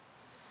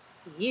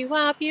You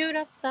are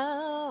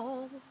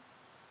beautiful,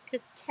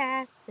 'cause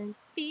Tess and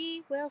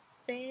Fee will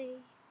say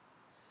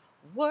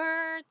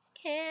words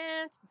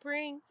can't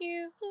bring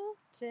you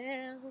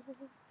down.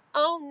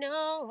 Oh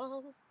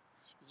no,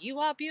 you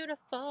are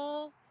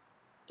beautiful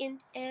in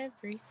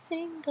every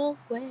single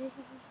way.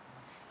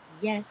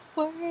 Yes,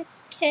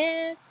 words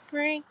can't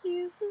bring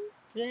you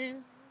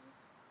down.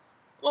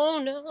 Oh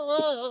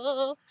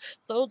no,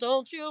 so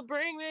don't you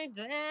bring me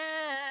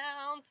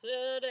down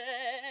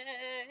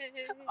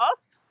today. Oh,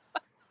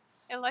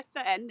 I like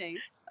the ending.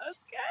 That was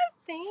good.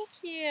 Thank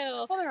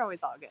you. Well, they're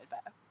always all good,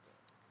 but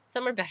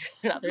Some are better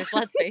than others,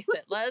 let's face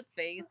it. Let's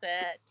face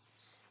it.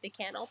 They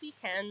can't all be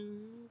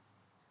 10s.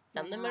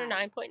 Some of them are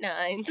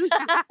 9.9s.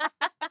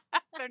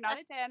 they're not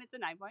a 10, it's a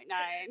 9.9.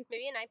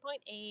 Maybe a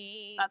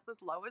 9.8. That's as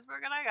low as we're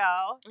going to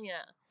go.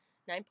 Yeah.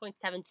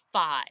 9.75.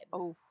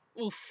 Oh.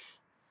 Oof.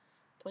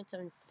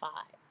 0.75.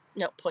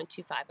 No,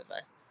 0.25 of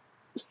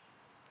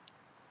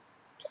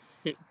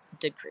a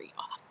degree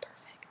off.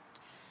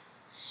 Perfect.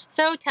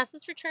 So, Tess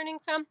is returning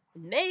from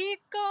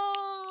Mexico.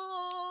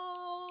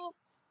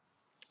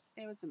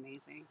 It was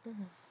amazing.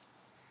 Mm-hmm.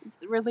 It's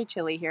really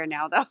chilly here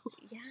now, though.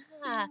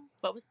 Yeah.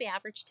 What was the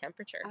average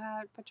temperature?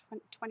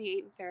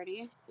 28 and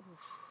 30.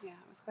 Oof. Yeah,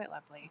 it was quite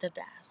lovely. The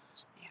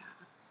best. Yeah.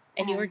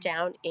 And you were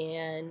down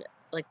in,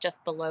 like,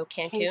 just below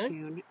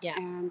Cancun? Yeah.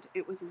 And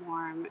it was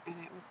warm, and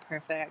it was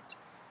perfect.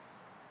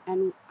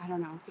 And I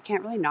don't know. You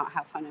can't really not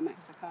have fun in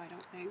Mexico, I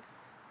don't think.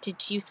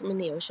 Did you swim in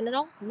the ocean at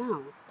all?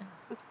 No.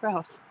 That's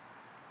gross.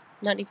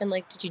 Not even,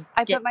 like, did you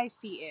I put my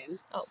feet in.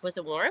 Oh, was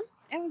it warm?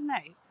 It was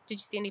nice. Did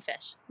you see any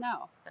fish?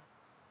 No. Oh.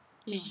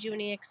 Did you do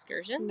any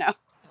excursions? No.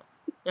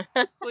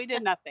 We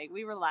did nothing.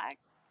 We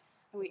relaxed,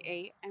 and we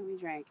ate, and we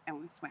drank, and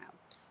we swam.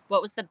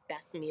 What was the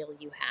best meal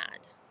you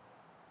had?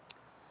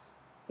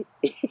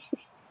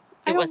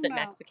 It wasn't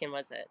Mexican,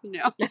 was it?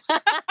 No.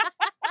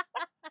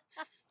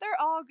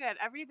 They're all good.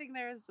 Everything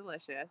there is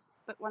delicious.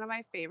 But one of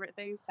my favorite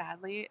things,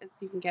 sadly, is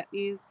you can get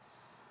these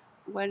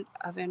wood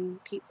oven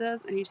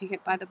pizzas, and you take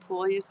it by the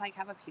pool, and you just like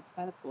have a pizza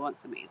by the pool.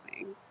 It's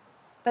amazing.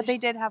 But they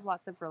did have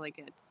lots of really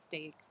good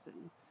steaks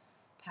and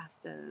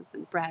pastas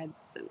and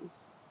breads, and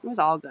it was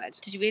all good.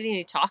 Did you eat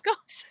any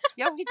tacos?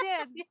 Yeah, we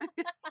did.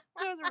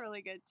 Those were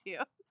really good too.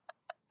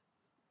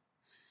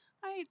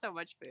 I ate so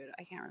much food.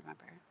 I can't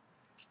remember.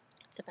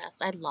 It's the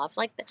best. I love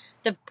like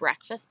the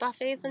breakfast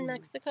buffets in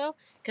Mexico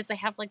because they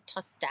have like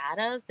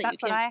tostadas that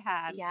That's what I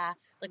had. Yeah,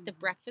 like the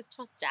breakfast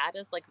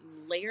tostadas. Like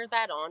layer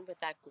that on with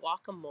that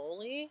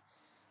guacamole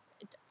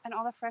and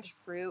all the fresh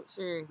fruit.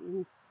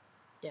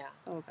 Yeah,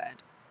 so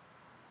good.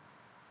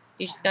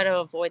 You just got to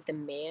avoid the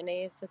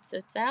mayonnaise that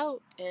sits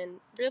out,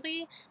 and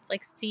really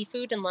like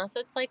seafood, unless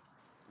it's like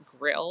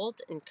grilled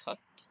and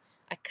cooked,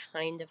 I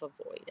kind of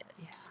avoid it.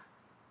 Yeah.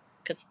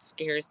 Because it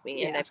scares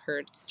me, and I've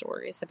heard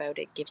stories about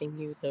it giving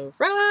you the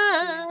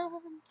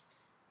runs.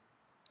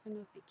 Oh,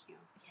 no, thank you.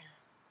 Yeah.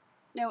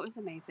 No, it was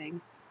amazing.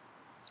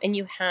 And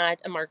you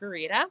had a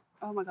margarita?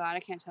 Oh my God,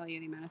 I can't tell you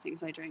the amount of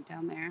things I drank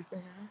down there. Yeah.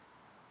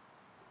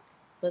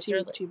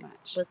 Too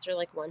much. Was there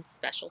like one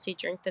specialty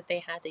drink that they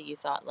had that you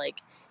thought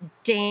like,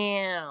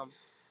 damn?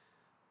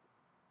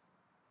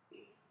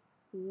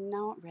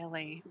 Not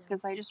really,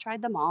 because I just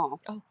tried them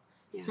all. Oh,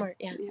 smart.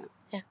 Yeah.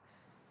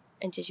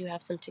 And did you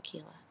have some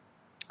tequila?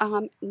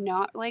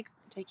 Not like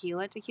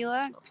tequila,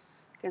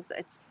 because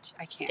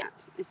I can't. Yeah.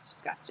 It's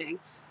disgusting.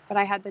 But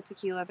I had the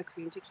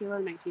cream tequila,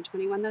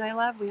 1921 that I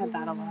love. We had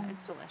that a lot.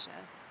 It's delicious.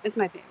 It's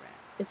my favorite.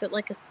 Is it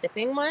like a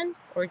sipping one,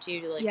 or do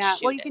you like? Yeah,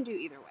 shoot you can do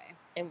either way.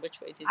 And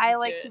which way did you? I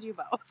like to do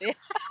both.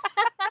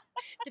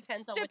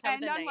 Depends on what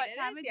time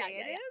of day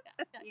it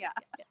is. Yeah.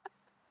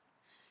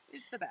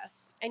 It's the best.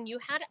 And you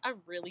had a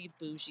really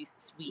bougie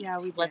suite. Yeah,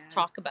 we did. Let's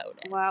talk about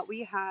it. Well,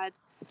 we had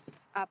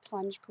a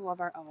plunge pool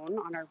of our own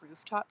on our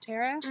rooftop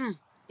terrace.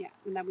 Yeah,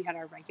 and then we had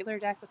our regular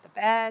deck with the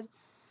bed.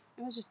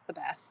 It was just the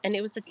best. And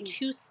it was a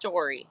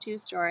 2-story.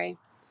 2-story.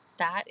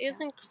 That is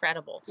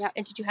incredible. Yeah.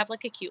 And did you have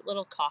like a cute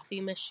little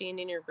coffee machine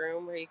in your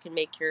room where you can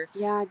make your...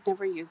 Yeah, I'd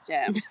never used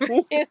it.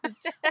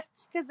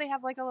 Because they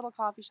have like a little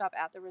coffee shop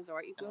at the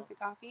resort. You can go get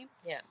coffee.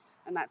 Yeah.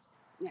 And that's,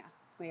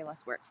 way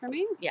less work for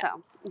me. Yeah.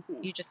 So,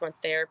 You just went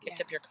there, picked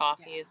up your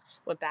coffees,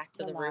 went back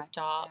to the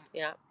rooftop.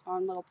 Yeah.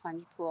 Own little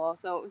plunge pool.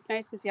 So it was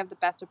nice because you have the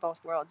best of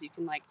both worlds. You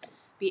can like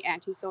be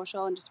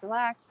antisocial and just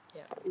relax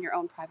in your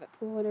own private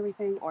pool and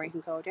everything, or you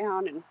can go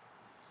down and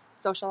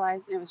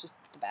socialize. And it was just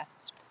the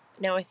best.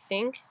 Now I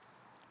think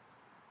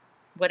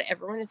what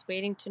everyone is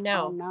waiting to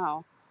know. Oh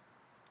no.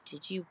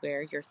 Did you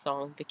wear your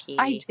thong bikini?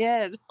 I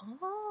did. Oh.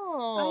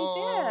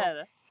 I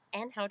did.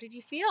 And how did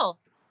you feel?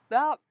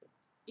 Well,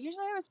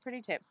 usually I was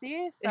pretty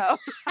tipsy, so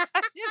I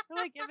didn't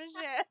really give a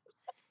shit.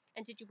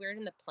 And did you wear it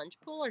in the plunge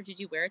pool, or did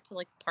you wear it to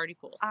like party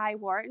pools? I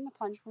wore it in the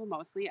plunge pool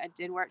mostly. I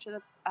did wear it to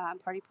the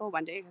party pool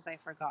one day because I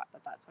forgot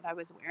that that's what I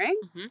was wearing.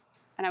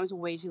 And I was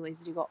way too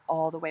lazy to go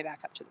all the way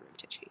back up to the room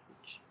to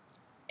change.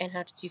 And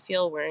how did you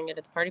feel wearing it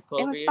at the party pool?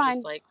 It was Were you fine.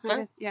 Just like,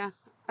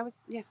 I was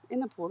in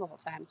the pool the whole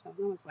time, so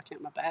no one's looking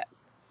at my butt.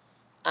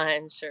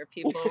 I'm sure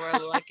people were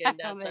looking at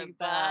the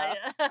butt.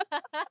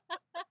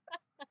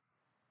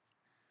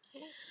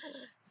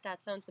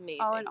 That sounds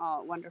amazing. All in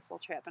all, wonderful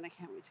trip, and I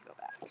can't wait to go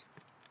back.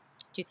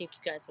 Do you think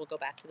you guys will go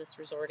back to this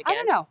resort I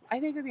again? don't know. I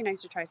think it would be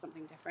nice to try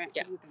something different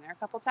because Yeah. we've been there a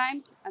couple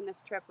times, and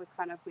this trip was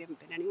kind of, we haven't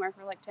been anywhere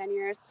for like 10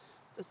 years,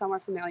 so somewhere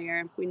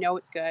familiar. We know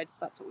it's good, so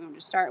that's what we want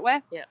to start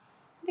with. Yeah.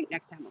 I think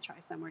next time we'll try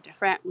somewhere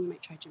different. We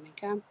might try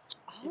Jamaica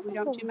if we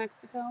don't do Oh.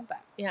 Mexico,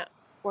 but Yeah.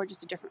 or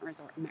just a different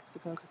resort in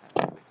Mexico because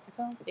I love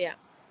Mexico. Yeah.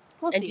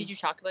 We'll And see. did you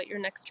talk about your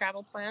next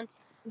travel plans?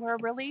 We're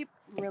really,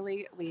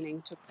 really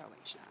leaning to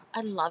Croatia.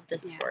 I love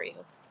this Yeah. for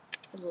you.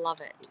 I love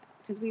it.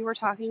 Because we were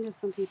talking to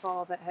some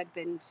people that had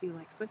been to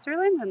like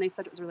Switzerland, and they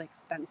said it was really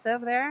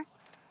expensive there.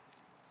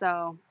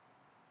 So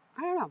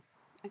I don't know.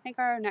 I think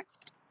our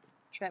next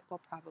trip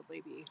will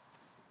probably be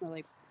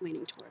really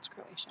leaning towards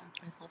Croatia.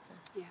 I love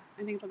this. Yeah,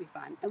 I think it'll be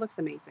fun. It looks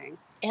amazing.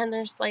 And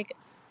there's like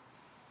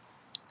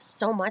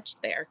so much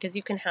there because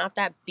you can have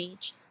that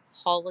beach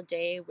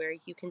holiday where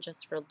you can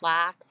just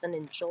relax and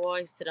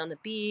enjoy, sit on the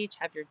beach,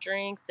 have your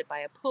drinks, sit by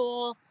a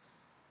pool,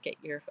 get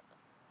your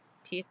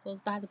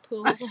pizzas by the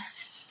pool.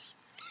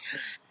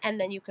 And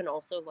then you can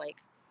also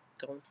like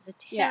go into the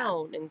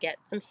town and get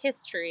some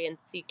history and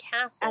see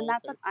castles. And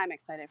that's what I'm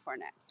excited for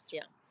next.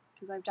 Yeah.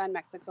 Because I've done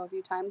Mexico a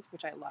few times,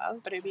 which I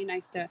love, but it'd be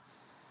nice to,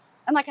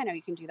 and like I know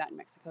you can do that in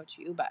Mexico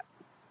too, but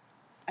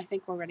I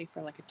think we're ready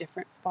for like a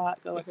different spot,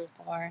 go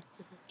explore,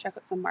 check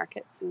out some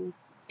markets and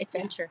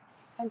adventure.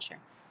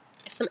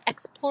 Some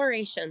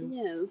explorations.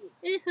 Yes.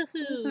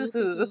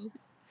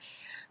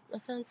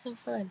 That sounds so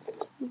fun.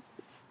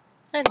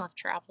 I love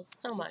travel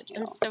so much. too.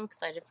 I'm so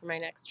excited for my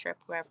next trip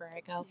wherever I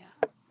go.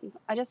 Yeah.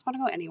 I just want to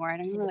go anywhere. I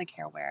don't even really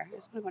care where. I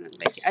just want to go on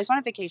vacation. I just want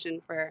a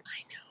vacation for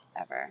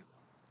ever.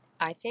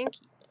 I think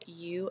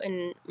you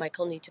and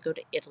Michael need to go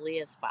to Italy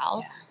as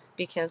well. Yeah.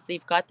 Because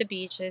you've got the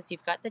beaches,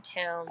 you've got the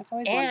towns, I've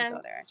always wanted to go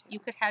there too. You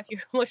could have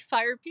your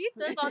wood-fired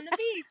pizzas on the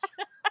beach.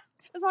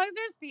 As long as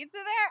there's pizza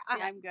there,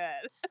 Yeah. I'm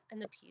good.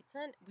 And the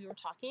pizza, we were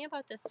talking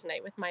about this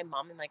tonight with my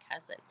mom and my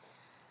cousin.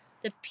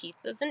 The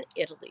pizzas in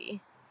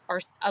Italy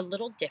are a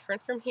little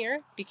different from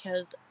here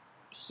because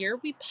here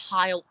we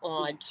pile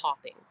on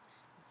toppings.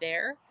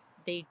 There,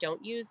 they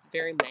don't use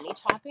very many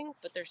toppings,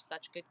 but they're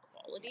such good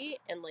quality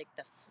and like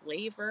the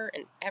flavor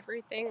and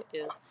everything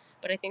is.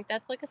 But I think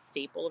that's like a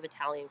staple of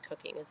Italian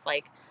cooking is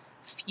like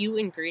few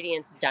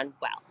ingredients done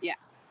well. Yeah.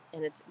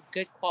 And it's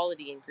good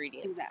quality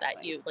ingredients that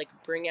Exactly. you like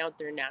bring out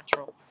their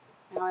natural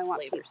Now I want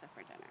flavors. pizza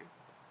for dinner.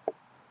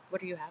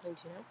 What are you having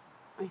tonight?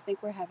 I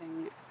think we're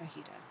having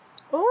fajitas.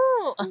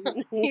 Oh,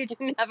 you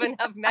didn't have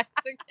enough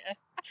Mexican.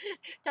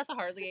 Tessa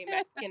hardly ate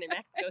Mexican in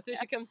Mexico, so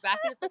she comes back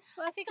and is like,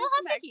 I think I'll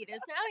have fajitas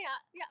now.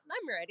 Yeah,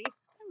 I'm ready.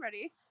 I'm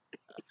ready.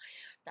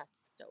 That's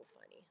so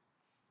funny.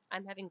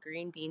 I'm having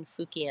green bean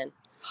fukian.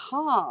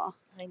 Huh.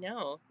 I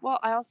know. Well,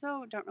 I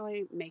also don't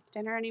really make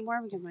dinner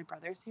anymore because my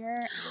brother's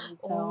here, and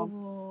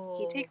so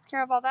he takes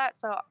care of all that.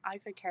 So I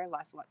could care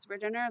less what's for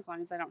dinner as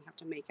long as I don't have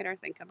to make it or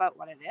think about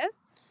what it is.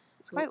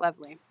 It's quite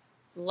lovely.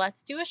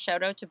 Let's do a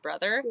shout out to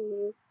brother.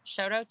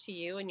 Shout out to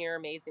you and your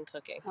amazing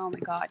cooking. Oh my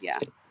God, yeah.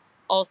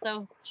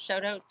 Also,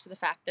 shout out to the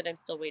fact that I'm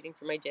still waiting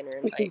for my dinner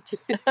invite.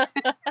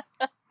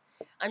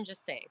 I'm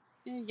just saying.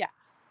 Yeah.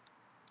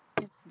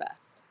 It's the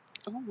best.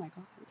 Oh my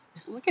God.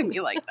 Look at me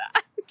like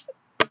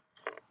that.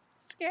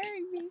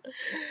 Scaring me.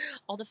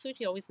 All the food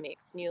he always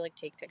makes, and you like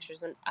take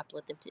pictures and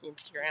upload them to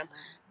Instagram.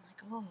 I'm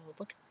like, oh,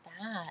 look at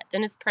that.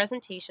 And his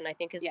presentation, I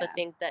think, is the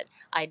thing that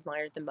I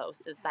admired the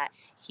most is that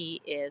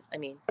he is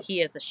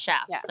a chef.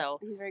 Yeah. So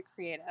he's very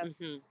creative.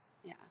 Mm-hmm.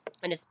 Yeah.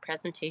 And his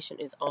presentation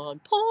is on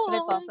point. But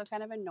it's also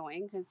kind of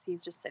annoying because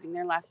he's just sitting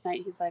there last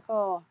night. He's like,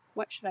 oh,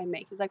 what should I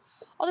make? He's like,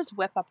 I'll just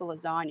whip up a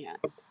lasagna.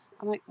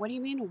 I'm like, what do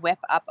you mean whip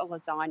up a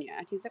lasagna?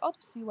 And he's like, I'll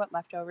just see what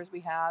leftovers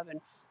we have. And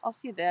I'll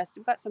see this.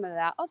 We've got some of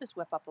that. I'll just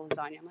whip up a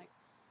lasagna. I'm like,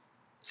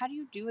 how do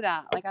you do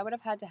that? Like, I would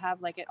have had to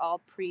have like it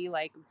all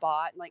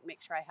bought and like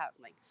make sure I have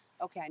like,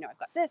 okay, I know I've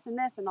got this and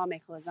I'll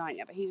make a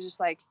lasagna. But he's just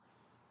like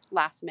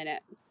last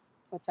minute,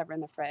 whatever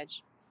in the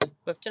fridge.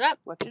 Whipped it up.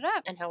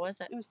 And how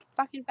was it? It was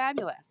fucking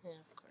fabulous. Yeah,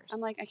 of course. I'm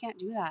like, I can't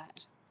do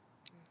that.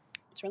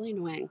 It's really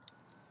annoying.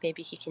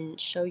 Maybe he can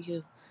show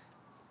you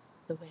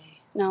the way.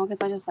 No,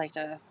 because I just like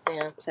to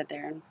sit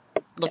there and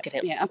look at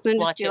him. Yeah, and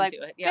watch just be him like,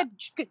 do it. Yeah,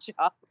 good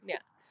job. Yeah,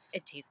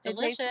 it tastes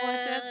delicious.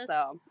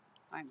 So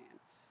I'm in.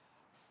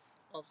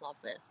 I'll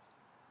love this.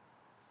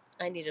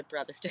 I need a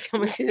brother to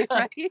come and cook.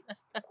 Right?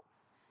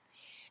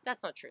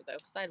 That's not true though,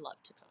 because I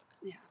love to cook.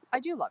 Yeah, I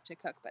do love to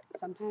cook, but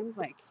sometimes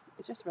like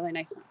it's just really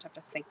nice not to have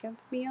to think of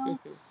the meal.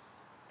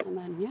 Mm-hmm. And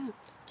then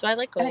So I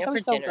like going out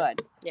for dinner. So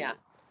good. Yeah.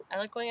 I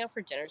like going out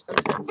for dinner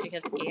sometimes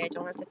because A, I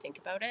don't have to think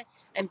about it,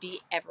 and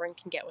B, everyone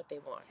can get what they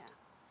want. Yeah.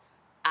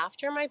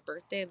 After my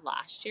birthday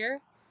last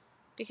year,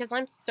 because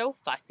I'm so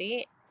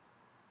fussy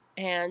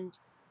and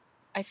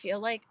I feel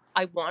like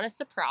I want a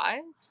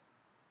surprise,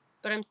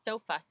 but I'm so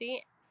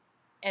fussy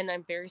and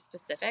I'm very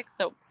specific.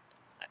 So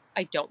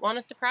I don't want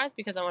a surprise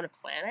because I want to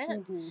plan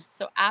it. Mm-hmm.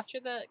 So after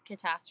the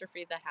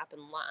catastrophe that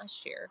happened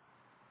last year,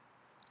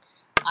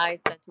 I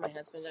said to my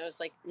husband, I was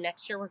like,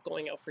 next year we're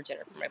going out for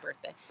dinner for my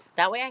birthday.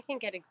 That way I can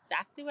get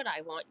exactly what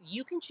I want.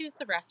 You can choose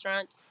the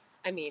restaurant.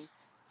 I mean,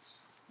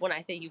 when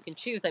I say you can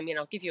choose, I mean,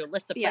 I'll give you a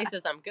list of Yeah.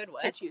 places I'm good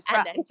with. To choose and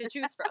from. then to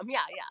choose from. Yeah,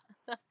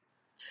 yeah.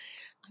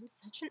 I'm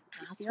such an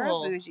You're a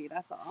asshole. bougie,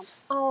 that's all.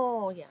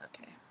 Oh, yeah,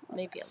 okay.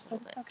 Maybe a little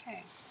But bit. it's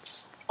okay.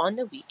 On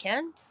the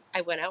weekend,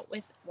 I went out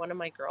with one of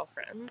my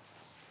girlfriends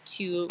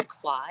to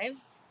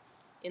Clive's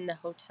in the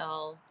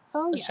hotel,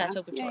 Oh, yeah.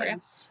 Chateau Victoria. Yeah.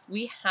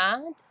 We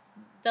had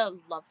the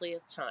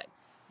loveliest time.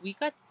 We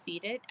got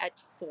seated at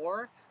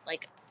 4,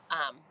 like,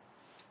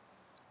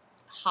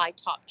 high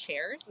top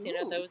chairs. You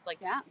know, Ooh, those, like,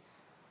 yeah.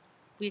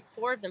 we had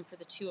 4 of them for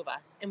the 2 of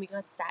us, and we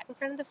got sat in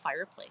front of the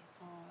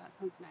fireplace. Oh, that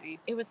sounds nice.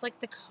 It was like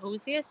the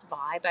coziest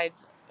vibe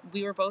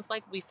we were both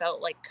like, we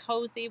felt like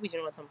cozy. We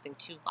didn't want something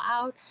too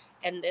loud.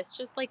 And this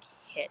just like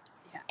hit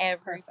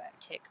every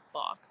tick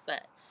box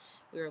that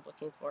we were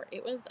looking for.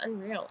 It was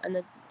unreal. And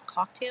the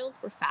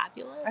cocktails were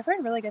fabulous. I've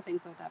heard really good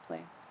things about that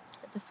place.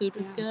 The food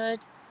was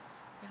good.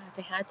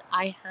 Yeah,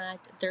 I had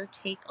their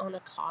take on a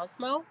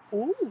Cosmo,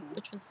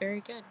 which was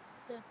very good.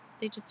 Yeah.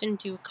 They just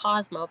didn't do a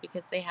Cosmo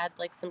because they had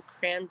like some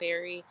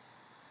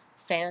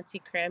fancy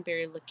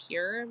cranberry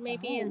liqueur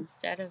maybe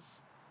instead of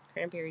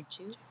cranberry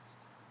juice.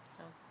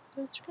 So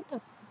it was good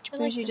though.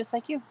 Bougie just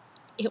like you.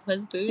 It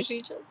was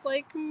bougie just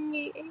like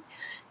me.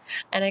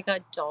 And I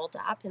got dolled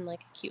up in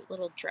like a cute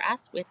little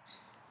dress with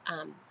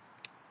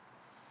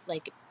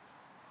like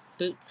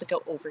boots that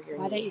go over your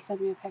knee. Why didn't you send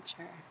me a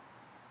picture?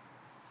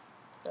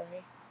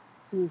 Sorry.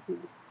 Mm-hmm.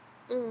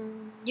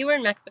 You were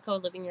in Mexico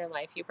living your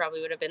life. You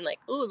probably would have been like,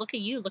 ooh, look at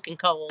you looking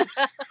cold.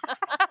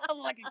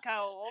 Looking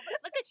cold.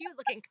 Look at you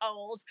looking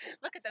cold.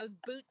 Look at those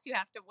boots you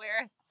have to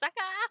wear, sucker.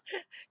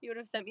 You would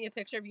have sent me a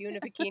picture of you in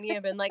a bikini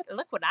and been like,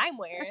 look what I'm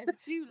wearing.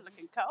 You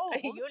looking cold.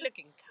 You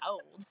looking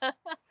cold.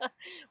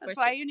 That's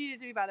why you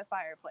needed to be by the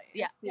fireplace.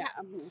 Yeah.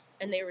 Mm-hmm.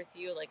 And there was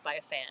you like by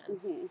a fan.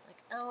 Mm-hmm.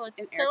 Like, oh,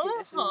 it's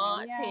so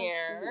hot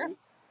here. Mm-hmm.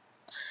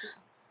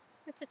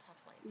 It's a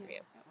tough life for you.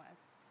 It was.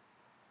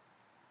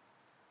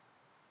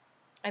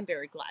 I'm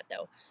very glad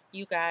though.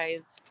 You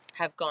guys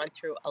have gone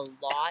through a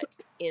lot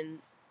in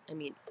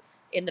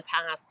the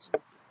past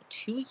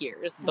 2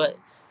 years, but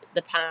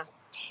the past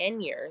 10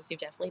 years,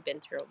 you've definitely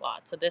been through a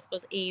lot. So this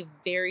was a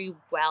very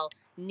well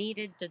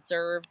needed,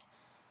 deserved.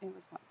 It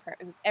was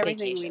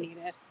everything vacation. we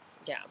needed.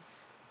 Yeah.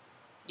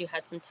 You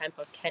had some time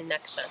for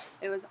connection.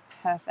 It was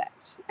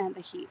perfect. And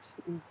the heat.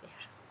 Yeah.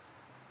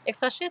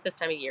 Especially at this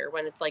time of year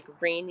when it's like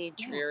rainy,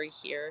 dreary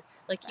here.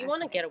 Like you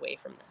want to get away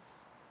from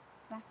this.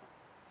 Exactly.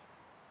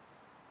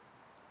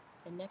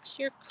 And next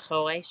year,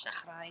 Croatia.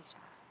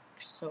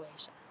 Okay,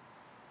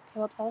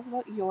 well, tell us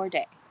about your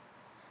day.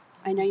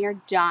 I know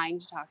you're dying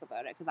to talk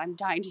about it because I'm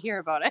dying to hear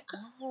about it.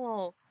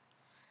 Oh.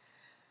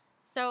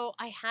 So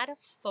I had a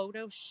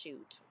photo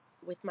shoot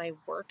with my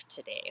work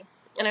today.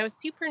 And I was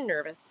super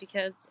nervous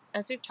because,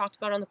 as we've talked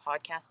about on the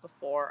podcast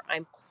before,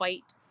 I'm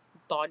quite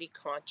body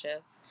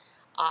conscious.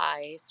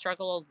 I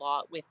struggle a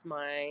lot with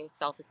my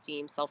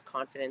self-esteem,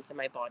 self-confidence, and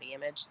my body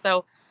image.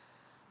 So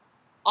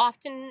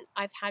often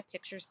I've had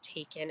pictures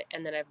taken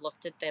and then I've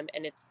looked at them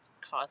and it's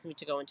caused me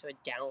to go into a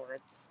downward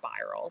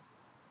spiral.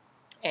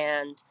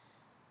 And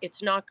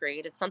it's not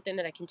great. It's something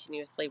that I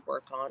continuously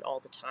work on all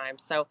the time.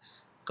 So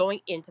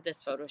going into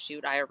this photo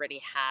shoot, I already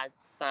had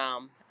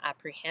some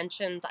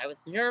apprehensions. I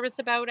was nervous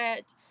about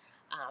it.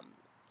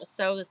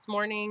 So this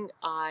morning,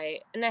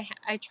 I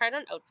tried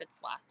on outfits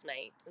last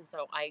night. And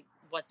so I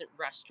wasn't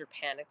rushed or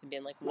panicked and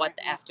being like, what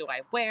the F do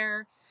I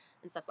wear?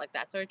 And stuff like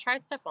that. So I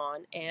tried stuff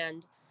on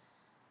and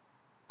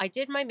I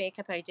did my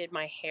makeup, I did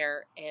my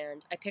hair,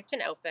 and I picked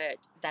an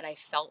outfit that I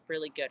felt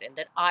really good in,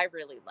 that I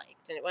really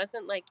liked. And it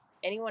wasn't like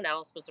anyone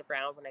else was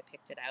around when I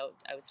picked it out.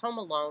 I was home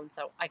alone,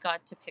 so I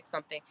got to pick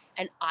something,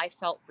 and I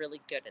felt really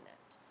good in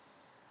it.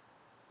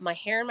 My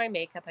hair and my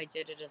makeup, I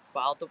did it as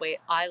well, the way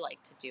I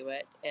like to do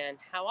it and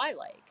how I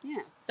like.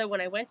 Yeah. So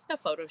when I went to the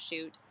photo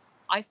shoot,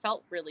 I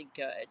felt really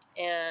good.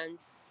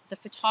 And the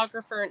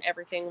photographer and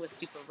everything was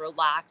super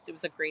relaxed. It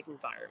was a great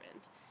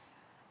environment.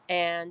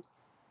 And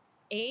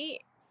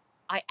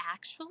I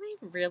actually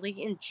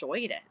really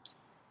enjoyed it.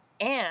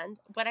 And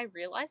what I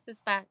realized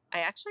is that I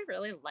actually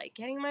really like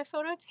getting my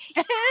photo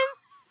taken.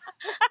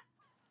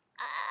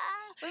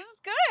 This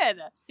is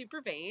good. Super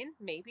vain,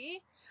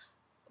 maybe.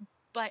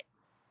 But,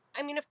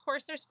 I mean, of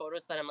course, there's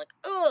photos that I'm like,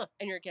 ugh,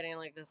 and you're getting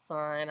like this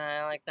sign,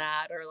 I like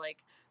that. Or like,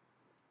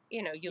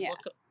 you know, you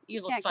look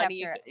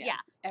funny.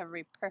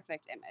 Every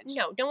perfect image.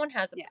 No one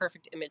has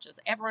perfect images.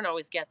 Everyone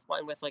always gets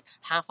one with like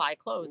half eye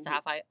closed,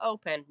 half eye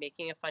open,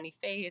 making a funny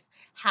face,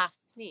 half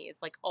sneeze,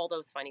 like all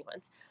those funny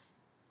ones.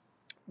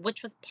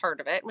 Which was part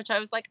of it, which I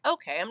was like,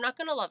 okay, I'm not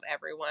going to love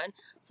everyone.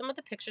 Some of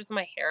the pictures of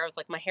my hair, I was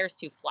like, my hair's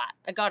too flat.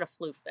 I got to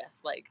floof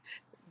this. Like,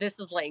 this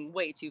is laying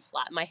way too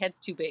flat. My head's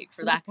too big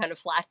for that kind of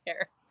flat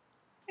hair.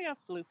 I got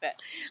to floof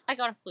it. I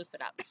got to floof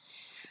it up.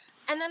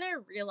 And then I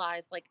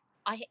realized, like,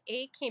 I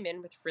came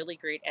in with really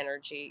great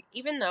energy,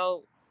 even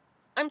though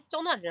I'm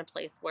still not in a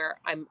place where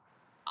I'm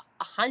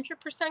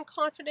 100%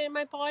 confident in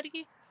my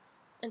body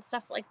and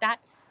stuff like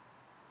that.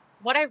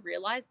 What I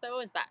realized,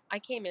 though, is that I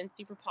came in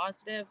super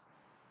positive.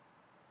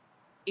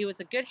 it was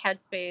a good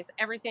headspace,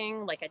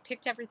 everything, like I'd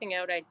picked everything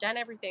out. I'd done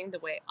everything the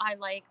way I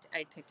liked.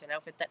 I'd picked an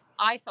outfit that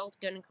I felt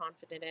good and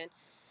confident in.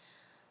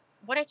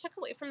 What I took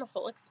away from the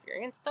whole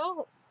experience,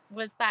 though,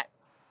 was that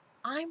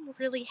I'm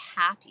really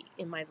happy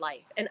in my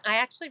life and I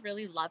actually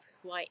really love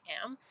who I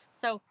am.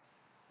 So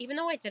even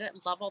though I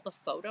didn't love all the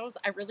photos,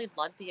 I really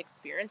loved the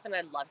experience and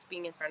I loved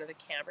being in front of the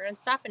camera and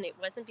stuff. And it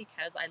wasn't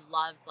because I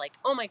loved, like,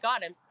 oh my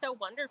God, I'm so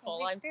wonderful.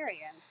 It was the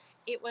experience.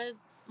 It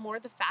was more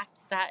the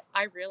fact that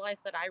I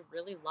realized that I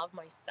really love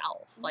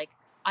myself. Like,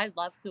 I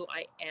love who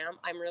I am.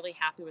 I'm really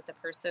happy with the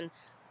person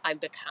I'm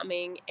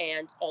becoming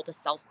and all the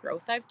self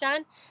growth I've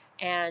done.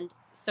 And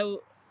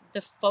so the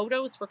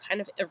photos were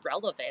kind of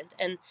irrelevant.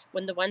 And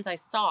when the ones I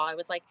saw, I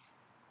was like,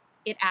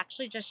 it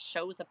actually just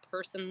shows a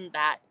person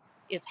that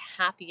is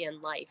happy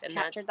in life. And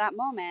Captured that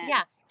moment.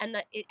 yeah. And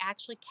that it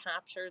actually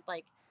captured,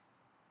 like,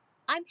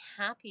 I'm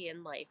happy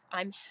in life.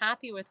 I'm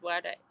happy with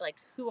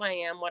who I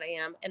am, what I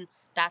am. And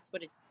that's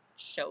what it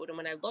showed. And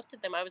when I looked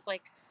at them, I was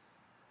like,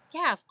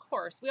 yeah, of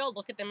course. We all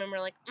look at them and we're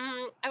like,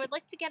 I would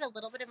like to get a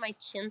little bit of my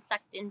chin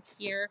sucked in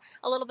here,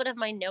 a little bit of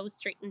my nose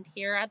straightened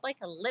here. I'd like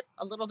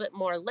a little bit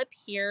more lip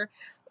here,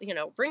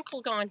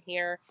 wrinkle gone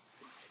here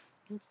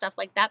and stuff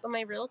like that. But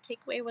my real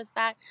takeaway was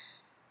that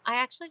I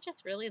actually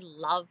just really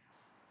love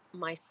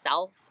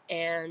myself,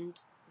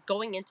 and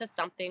going into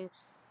something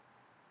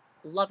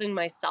loving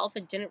myself,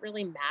 it didn't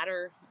really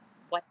matter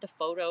what the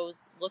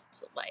photos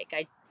looked like.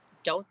 I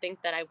don't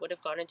think that I would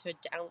have gone into a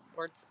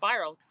downward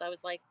spiral because I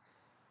was like,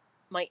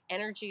 my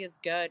energy is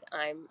good.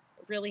 I'm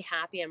really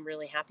happy. I'm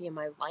really happy in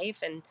my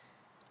life. And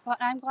Well,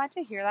 I'm glad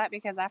to hear that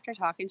because after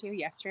talking to you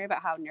yesterday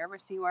about how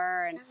nervous you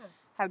were and yeah,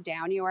 how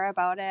down you were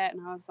about it,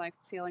 and I was like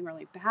feeling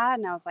really bad,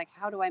 and I was like,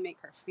 how do I make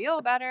her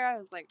feel better? I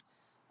was like,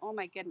 oh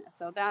my goodness.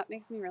 So that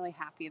makes me really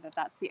happy that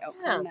that's the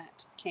outcome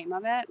that came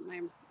of it, and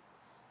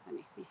that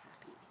makes me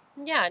happy.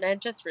 yeah. And I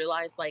just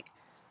realized, like,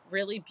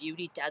 really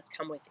beauty does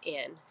come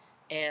within.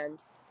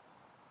 And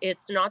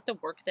it's not the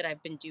work that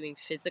I've been doing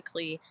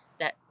physically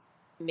that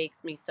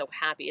makes me so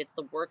happy. It's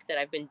the work that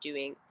I've been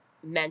doing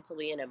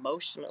mentally and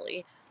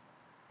emotionally.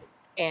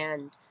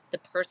 And the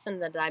person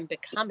that I'm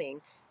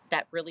becoming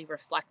that really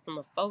reflects on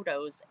the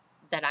photos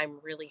that I'm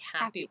really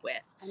happy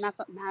with. And that's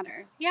what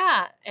matters.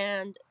 Yeah.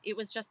 And it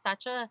was just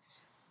such I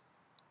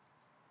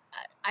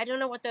don't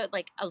know what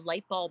a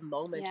light bulb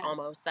moment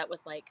almost that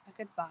was like. A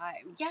good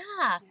vibe.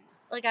 Yeah.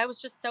 Like, I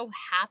was just so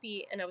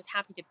happy, and I was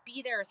happy to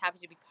be there. I was happy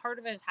to be part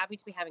of it. I was happy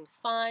to be having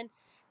fun.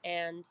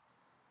 And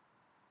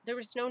there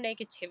was no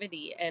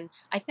negativity. And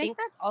I think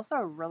that's also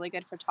a really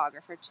good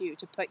photographer too,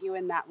 to put you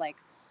in that like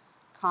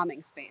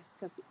calming space,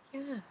 because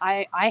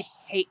I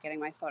hate getting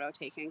my photo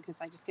taken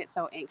because I just get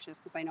so anxious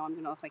because I know I'm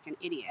gonna look like an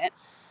idiot.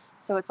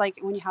 So it's like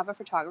when you have a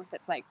photographer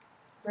that's like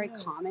very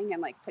calming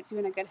and like puts you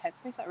in a good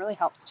headspace, that really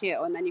helps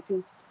too. And then you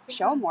can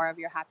show more of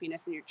your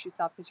happiness and your true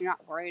self because you're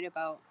not worried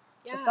about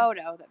the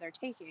photo that they're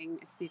taking.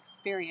 It's the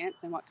experience,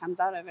 and what comes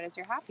out of it is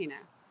your happiness.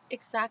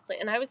 Exactly.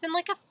 And I was in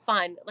like a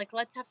fun, like,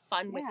 let's have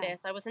fun with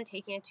this. I wasn't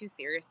taking it too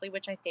seriously,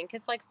 which I think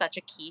is like such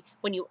a key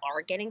when you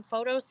are getting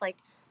photos. Like,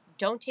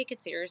 don't take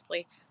it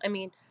seriously. I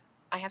mean,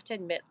 I have to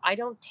admit, I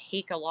don't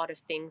take a lot of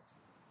things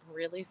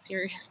really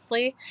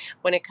seriously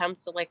when it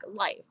comes to like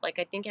life. Like,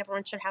 I think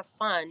everyone should have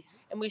fun,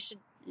 and we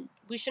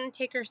shouldn't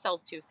take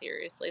ourselves too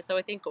seriously. So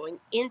I think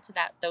going into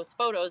those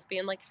photos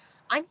being like,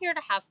 I'm here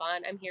to have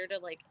fun. I'm here to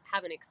like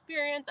have an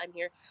experience. I'm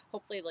here.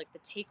 Hopefully, like, the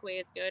takeaway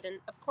is good. And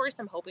of course,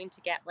 I'm hoping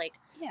to get like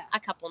a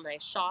couple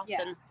nice shots.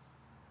 And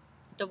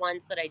the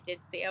ones that I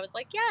did see, I was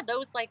like, yeah,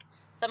 those, like,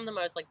 some of them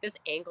I was like, this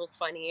angle's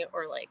funny,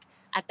 or like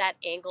at that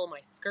angle, my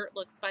skirt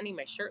looks funny,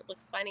 my shirt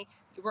looks funny.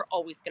 We're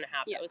always going to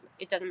have those.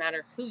 It doesn't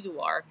matter who you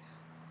are.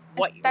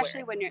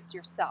 Especially when it's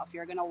yourself,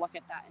 you're going to look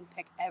at that and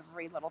pick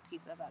every little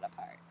piece of it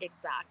apart.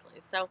 Exactly.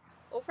 So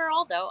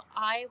overall, though,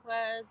 I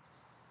was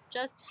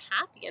just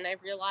happy, and I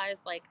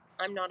realized, like,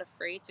 I'm not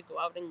afraid to go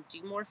out and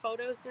do more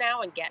photos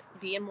now and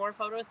be in more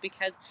photos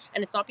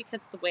and it's not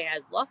because of the way I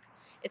look,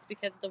 it's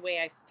because of the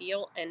way I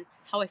feel and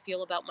how I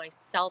feel about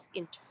myself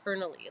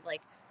internally.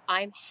 Like,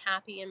 I'm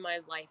happy in my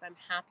life. I'm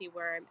happy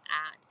where I'm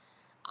at.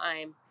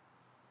 I'm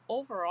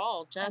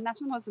overall and that's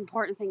the most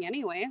important thing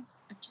anyways.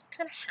 I'm just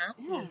kind of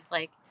happy.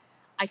 Like,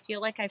 I feel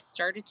like I've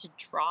started to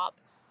drop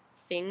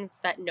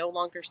things that no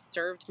longer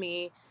served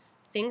me,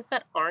 things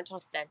that aren't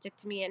authentic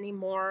to me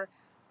anymore.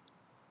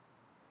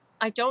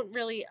 I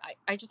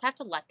just have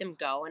to let them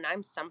go. And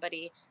I'm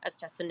somebody, as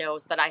Tessa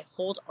knows, that I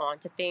hold on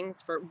to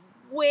things for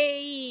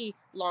way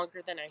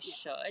longer than I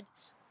should.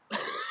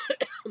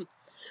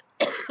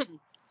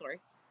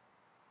 Sorry.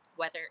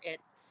 Whether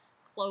it's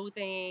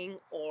clothing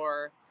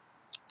or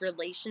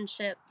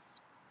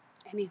relationships,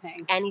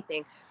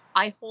 anything.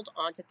 I hold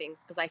on to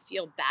things because I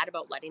feel bad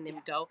about letting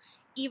them go.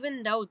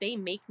 Even though they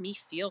make me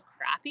feel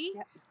crappy,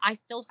 I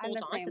still hold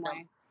on to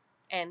them.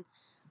 And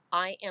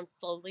I am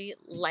slowly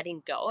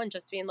letting go and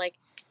just being like,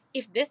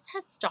 if this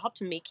has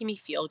stopped making me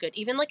feel good,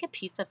 even like a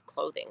piece of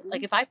clothing,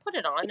 like if I put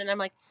it on and I'm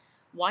like,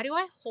 why do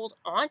I hold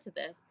on to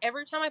this?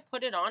 Every time I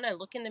put it on, I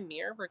look in the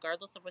mirror,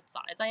 regardless of what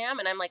size I am,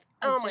 and I'm like,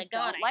 I oh my just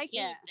God, don't I like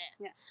hate it.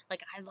 this. Yeah.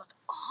 Like, I look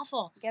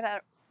awful. Get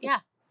out. Yeah.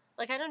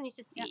 Like, I don't need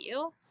to see Yeah.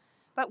 you.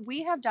 But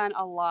we have done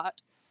a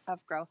lot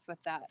of growth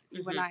with that.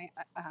 You and Mhm.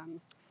 I,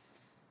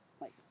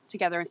 like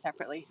together and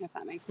separately, if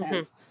that makes Mhm.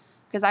 sense.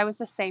 Because I was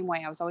the same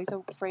way. I was always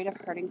afraid of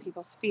hurting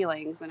people's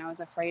feelings, and I was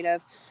afraid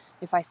of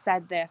if I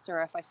said this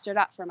or if I stood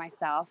up for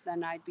myself,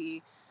 then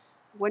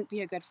wouldn't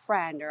be a good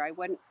friend, or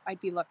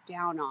I'd be looked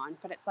down on.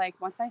 But it's like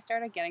once I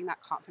started getting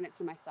that confidence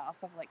in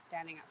myself of like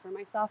standing up for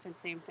myself, and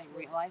same thing,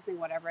 realizing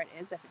whatever it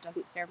is, if it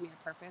doesn't serve me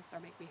a purpose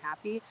or make me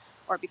happy,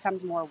 or it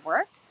becomes more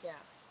work. Yeah.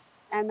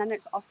 And then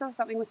it's also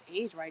something with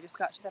age where I just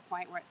got to the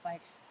point where it's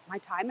like my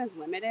time is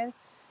limited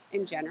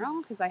in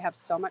general because I have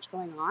so much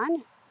going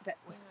on that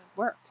with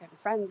work and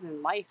friends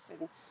and life,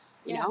 and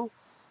you know,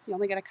 you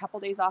only get a couple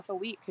days off a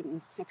week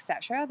and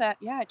etc. That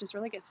it just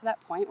really gets to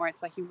that point where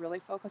it's like you really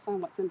focus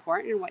on what's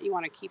important and what you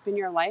want to keep in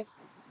your life,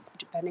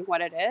 depending what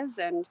it is,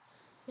 and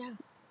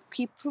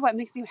keep what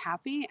makes you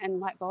happy and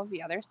let go of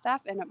the other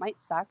stuff. And it might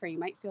suck or you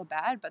might feel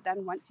bad, but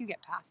then once you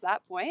get past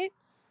that point,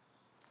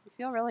 you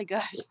feel really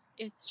good.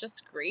 It's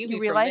just gravy. You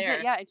realize from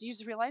there. that, you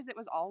just realize it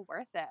was all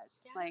worth it.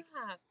 Yeah. Like,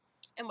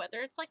 and whether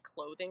it's like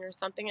clothing or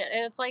something,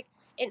 and it's like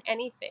in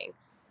anything,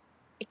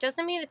 it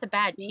doesn't mean it's a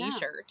bad No.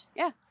 T-shirt.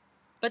 Yeah.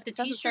 But the it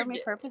doesn't T-shirt serve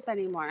me purpose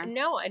anymore.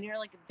 No, and you're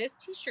like, this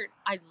T-shirt,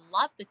 I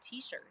love the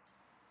T-shirt,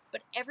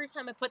 but every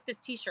time I put this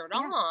T-shirt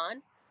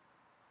on,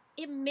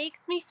 it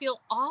makes me feel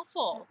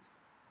awful.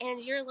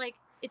 And you're like,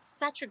 it's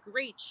such a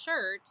great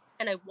shirt,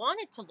 and I want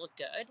it to look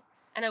good,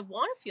 and I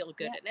want to feel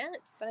good in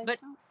it, But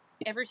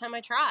every time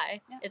I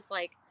try, it's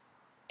like,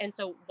 and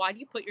so why do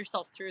you put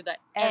yourself through that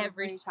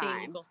every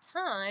single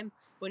time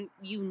when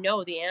you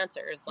know the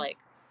answer is like,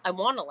 I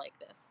want to like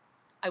this.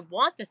 I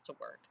want this to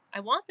work. I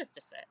want this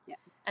to fit. Yeah.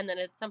 And then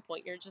at some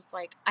point you're just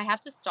like, I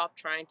have to stop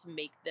trying to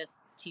make this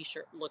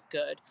T-shirt look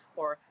good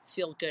or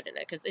feel good in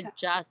it, because it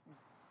just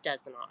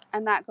does not.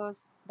 And that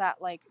goes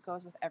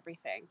with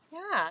everything.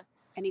 Yeah.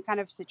 Any kind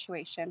of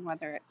situation,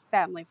 whether it's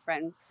family,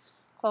 friends,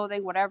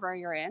 clothing, whatever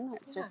you're in,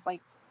 it's just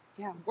like,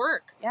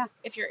 work. Yeah.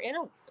 If you're in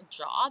a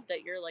job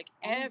that you're like,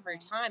 every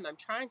time I'm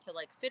trying to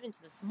like fit into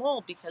this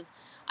mold because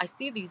I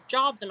see these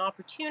jobs and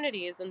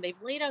opportunities and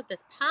they've laid out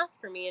this path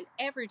for me, and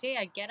every day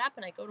I get up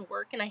and I go to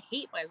work and I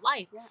hate my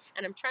life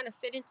and I'm trying to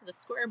fit into the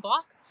square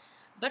box,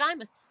 but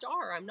I'm a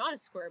star. I'm not a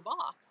square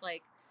box.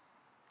 Like,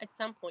 at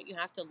some point you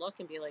have to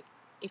look and be like,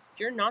 if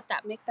you're not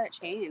that, make that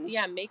change.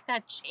 Yeah, make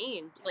that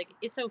change. Like,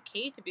 it's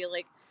okay to be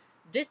like,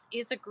 this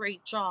is a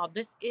great job.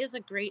 This is a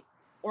great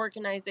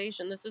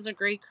organization. This is a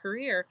great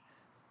career,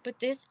 but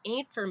this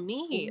ain't for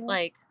me.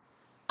 Like,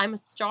 I'm a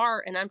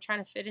star and I'm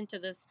trying to fit into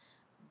this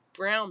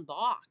brown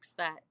box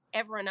that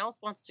everyone else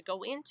wants to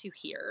go into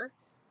here,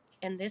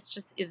 and this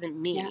just isn't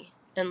me.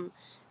 And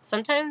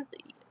sometimes,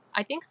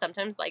 I think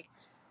sometimes, like,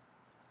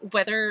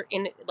 whether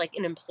in like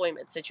an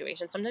employment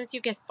situation, sometimes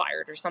you get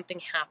fired or something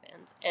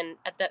happens, and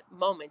at that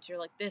moment you're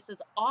like, this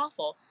is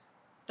awful,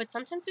 but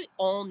sometimes we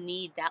all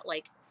need that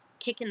like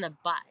kick in the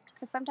butt,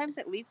 because sometimes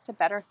it leads to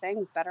better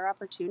things, better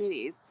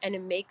opportunities, and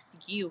it makes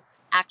you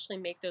actually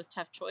make those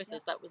tough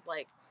choices. That was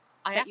like,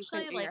 I that you actually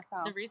couldn't do like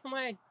yourself. the reason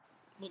why I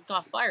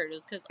got fired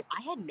is because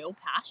I had no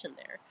passion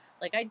there.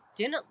 Like, I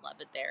didn't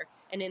love it there,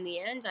 and in the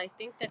end I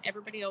think that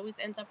everybody always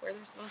ends up where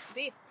they're supposed to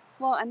be.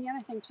 Well, and the other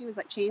thing too is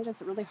like change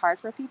is really hard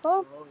for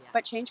people,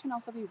 but change can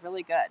also be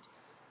really good.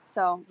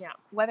 So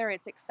whether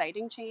it's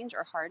exciting change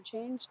or hard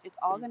change, it's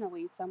all going to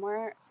lead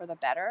somewhere for the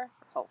better,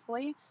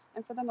 hopefully.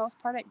 And for the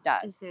most part, it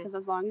does. Because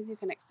as long as you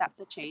can accept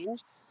the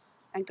change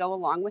and go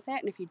along with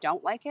it, and if you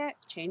don't like it,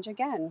 change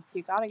again.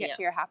 You got to get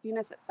to your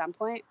happiness at some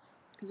point,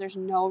 because there's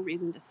no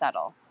reason to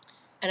settle.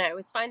 And I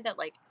always find that,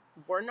 like,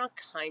 we're not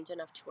kind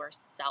enough to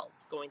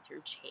ourselves going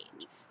through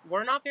change.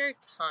 We're not very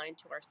kind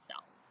to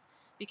ourselves,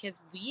 because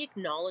we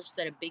acknowledge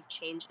that a big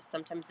change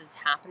sometimes is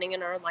happening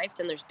in our life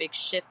and there's big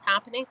shifts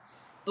happening,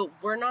 but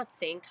we're not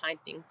saying kind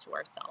things to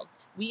ourselves.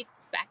 We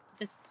expect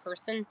this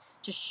person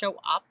to show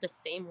up the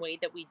same way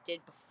that we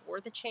did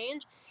before the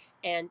change.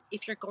 And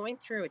if you're going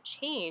through a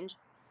change,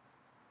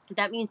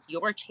 that means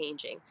you're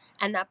changing.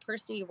 And that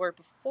person you were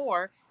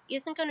before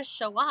isn't going to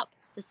show up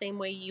the same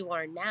way you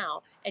are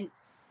now. And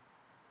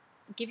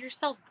give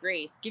yourself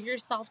grace, give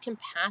yourself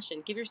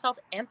compassion, give yourself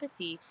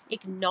empathy,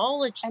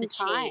 acknowledge the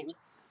change.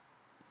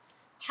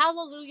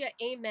 Hallelujah,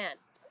 amen.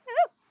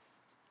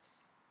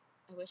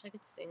 I wish I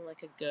could sing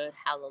like a good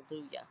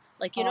hallelujah.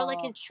 Like, you know,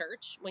 like in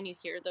church when you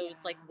hear those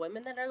like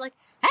women that are like,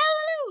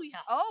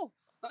 hallelujah. Oh,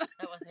 that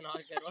was not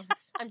a good one.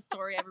 I'm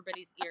sorry,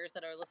 everybody's ears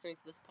that are listening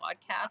to this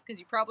podcast, because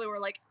you probably were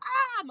like,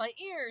 my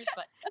ears,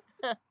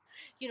 but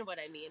you know what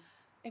I mean.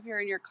 If you're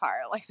in your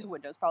car, like the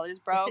windows probably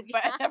just broke,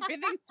 but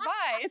everything's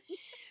fine.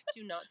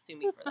 Do not sue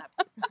me for that,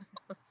 please.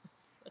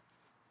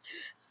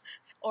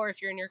 Or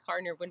if you're in your car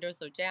and your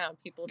windows are down,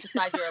 people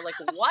beside you are like,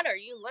 what are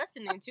you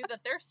listening to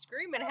that they're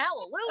screaming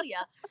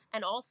hallelujah?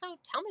 And also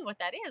tell me what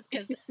that is,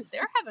 because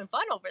they're having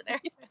fun over there.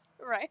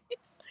 Right.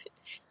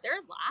 They're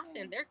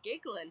laughing. They're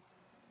giggling.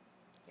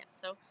 Yeah,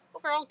 so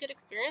overall good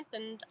experience,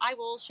 and I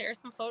will share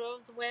some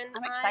photos when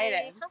I'm I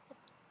excited. have them.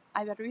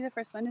 I better be the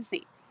first one to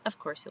see. Of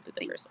course, you'll be the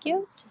Thank first you.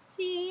 one to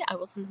see. I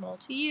will send them all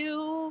to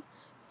you.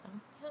 So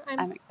yeah,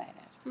 I'm excited.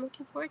 I'm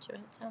looking forward to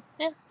it. So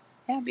yeah.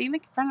 Yeah, being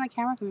in front of the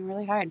camera can be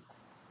really hard.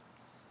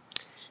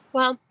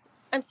 Well,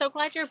 I'm so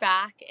glad you're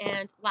back.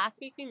 And last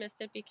week we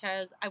missed it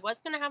because I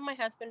was going to have my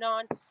husband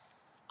on.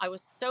 I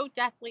was so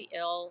deathly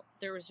ill.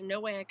 There was no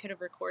way I could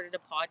have recorded a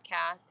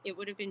podcast. It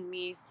would have been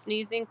me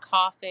sneezing,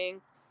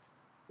 coughing,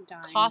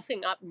 Dying.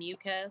 coughing up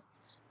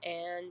mucus,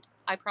 and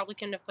I probably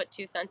couldn't have put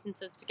two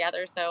sentences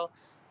together. So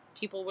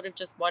people would have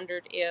just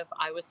wondered if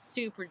I was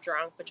super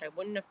drunk, which I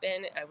wouldn't have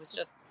been. I was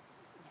just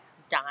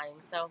dying.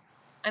 So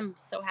I'm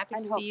so happy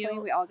to see you. And hopefully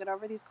we all get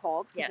over these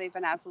colds because they've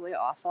been absolutely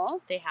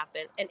awful. They have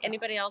been. And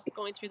anybody else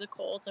going through the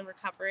colds and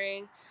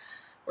recovering,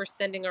 we're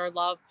sending our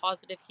love,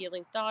 positive,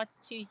 healing thoughts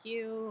to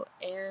you.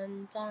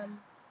 And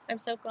I'm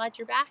so glad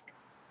you're back.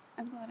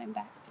 I'm glad I'm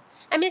back.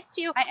 I missed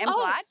you. I am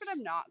glad, but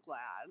I'm not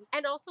glad.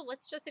 And also,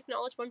 let's just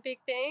acknowledge one big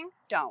thing.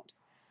 Don't.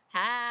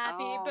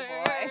 Happy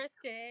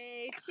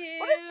birthday to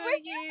what is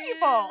with you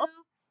people?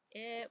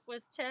 It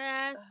was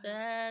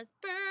Tessa's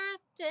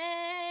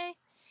birthday.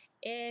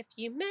 If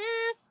you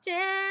missed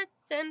it,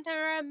 send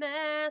her a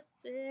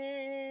message.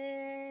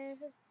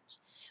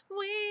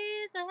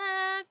 We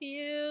love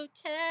you,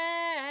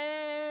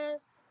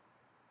 Tess.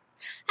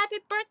 Happy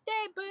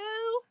birthday,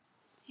 boo.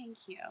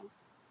 Thank you.